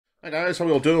Hi guys, how are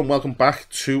you all doing? Welcome back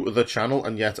to the channel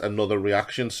and yet another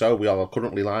reaction. So we are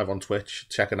currently live on Twitch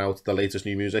checking out the latest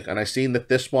new music, and I seen that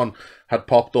this one had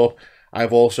popped up.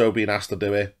 I've also been asked to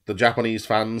do it. The Japanese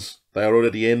fans, they are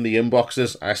already in the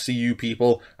inboxes. I see you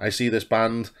people. I see this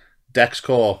band,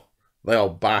 Dexcore. They are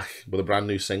back with a brand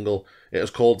new single. It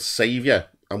is called Saviour,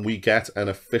 and we get an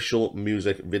official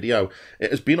music video.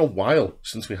 It has been a while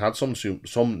since we had some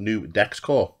new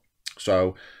Dexcore.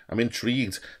 So I'm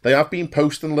intrigued. They have been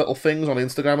posting little things on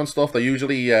Instagram and stuff. They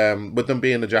usually, with them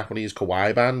being a Japanese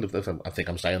kawaii band, I think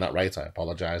I'm saying that right. I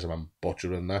apologise if I'm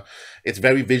butchering that. It's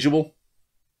very visual.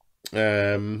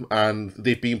 And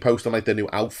they've been posting like their new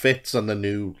outfits and the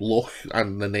new look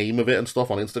and the name of it and stuff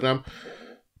on Instagram.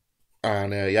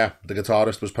 And yeah, the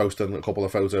guitarist was posting a couple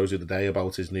of photos the other day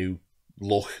about his new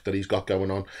look that he's got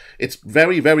going on. It's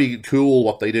very, very cool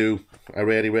what they do. I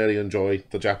really, really enjoy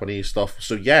the Japanese stuff.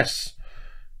 So yes,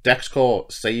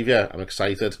 Dexcore, Saviour. I'm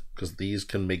excited because these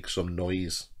can make some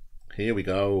noise. Here we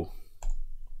go.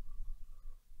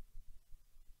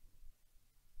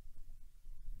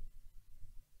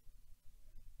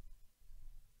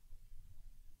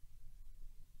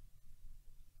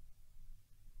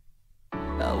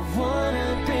 I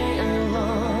wanna be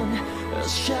alone, I'll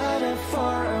shut up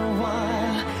for a while.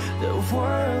 The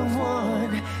world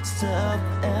won't stop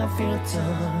if you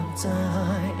don't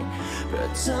die. But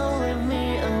don't leave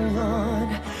me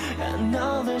alone. I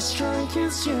know the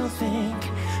strongest you think.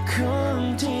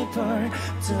 Come deeper,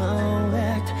 don't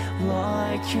act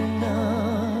like you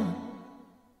know.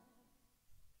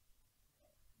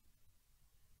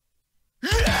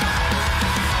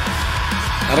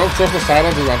 I don't trust the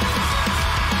silence of them.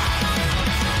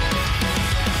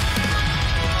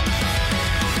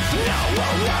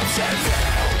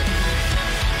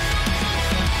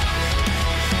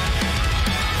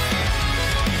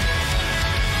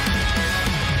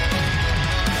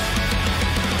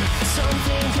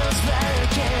 Something goes back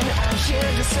again. I hear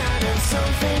the sound of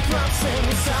something drops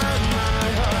inside my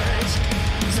heart.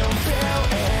 Don't feel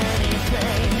any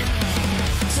pain.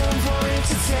 Don't worry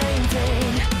to take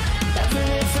pain. Even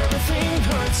if everything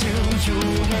hurts you, you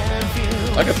have you.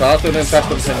 I can start doing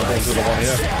interesting things going through the one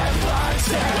here.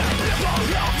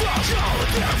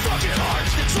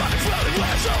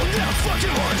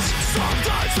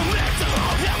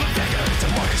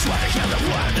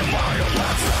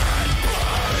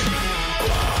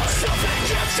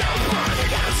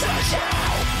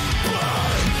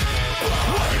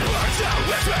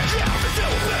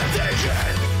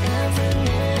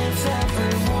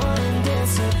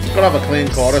 He's gonna have a clean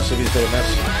chorus if he's doing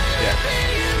this. Yeah.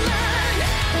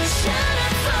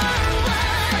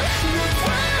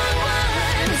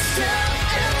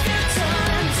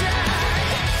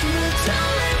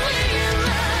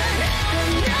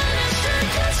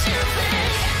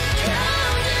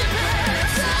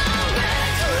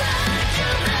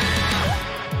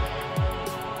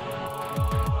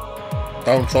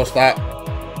 Don't trust that.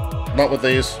 Not with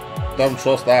these. Don't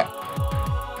trust that.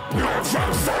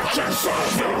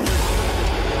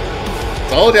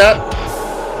 Told ya.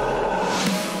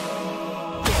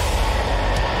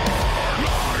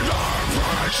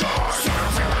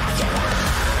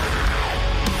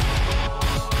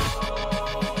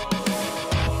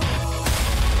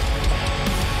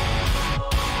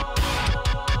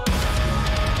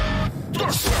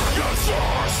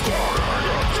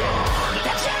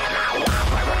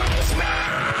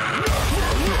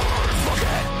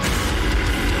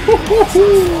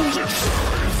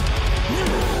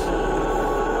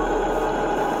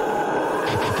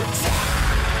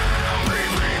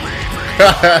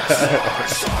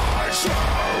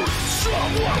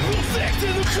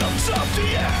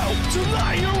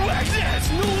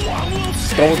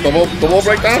 double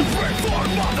breakdown.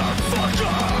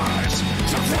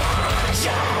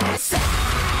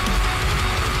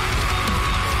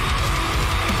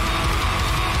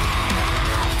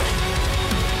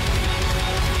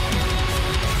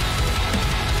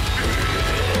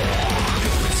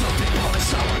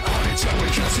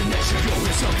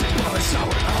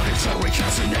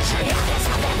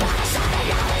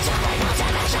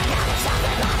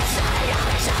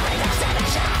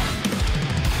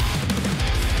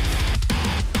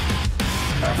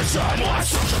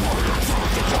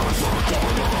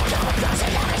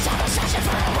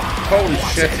 Holy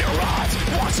shit.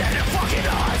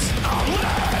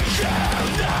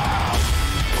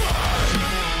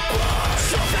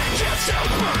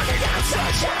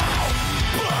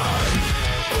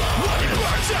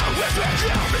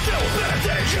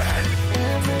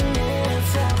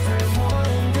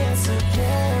 Everyone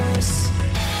disappears.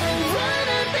 I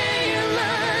wanna be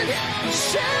alone.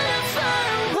 Shut up for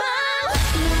a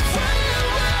while.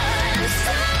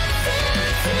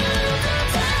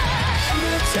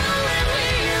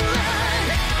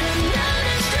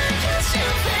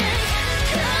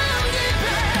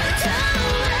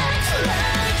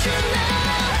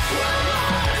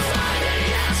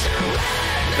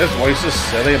 His voice is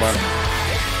silly, man.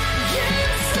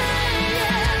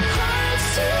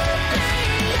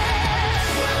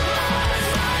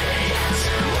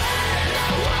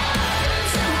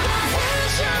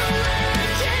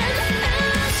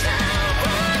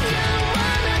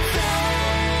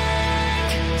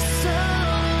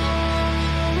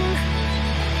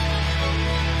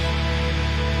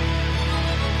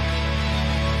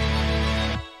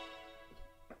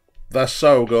 They're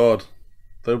so good.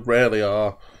 They really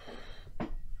are.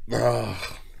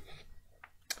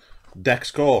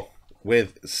 Dexcore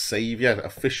with Saviour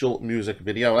official music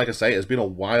video. Like I say, it's been a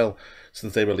while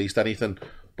since they released anything,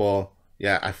 but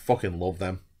yeah, I fucking love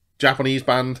them. Japanese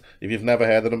band. If you've never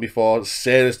heard of them before,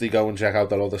 seriously go and check out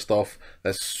their other stuff.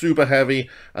 They're super heavy,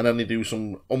 and then they do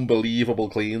some unbelievable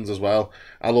cleans as well.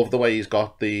 I love the way he's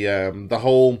got the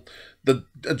whole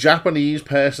a Japanese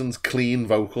person's clean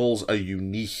vocals are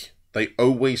unique. They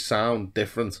always sound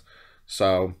different.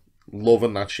 So,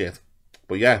 loving that shit.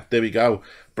 But yeah, there we go.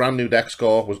 Brand new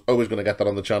Dexcore. Was always going to get that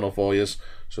on the channel for you.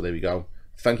 So there we go.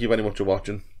 Thank you very much for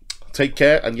watching. Take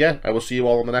care. And yeah, I will see you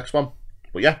all on the next one.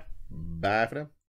 But yeah, bye for now.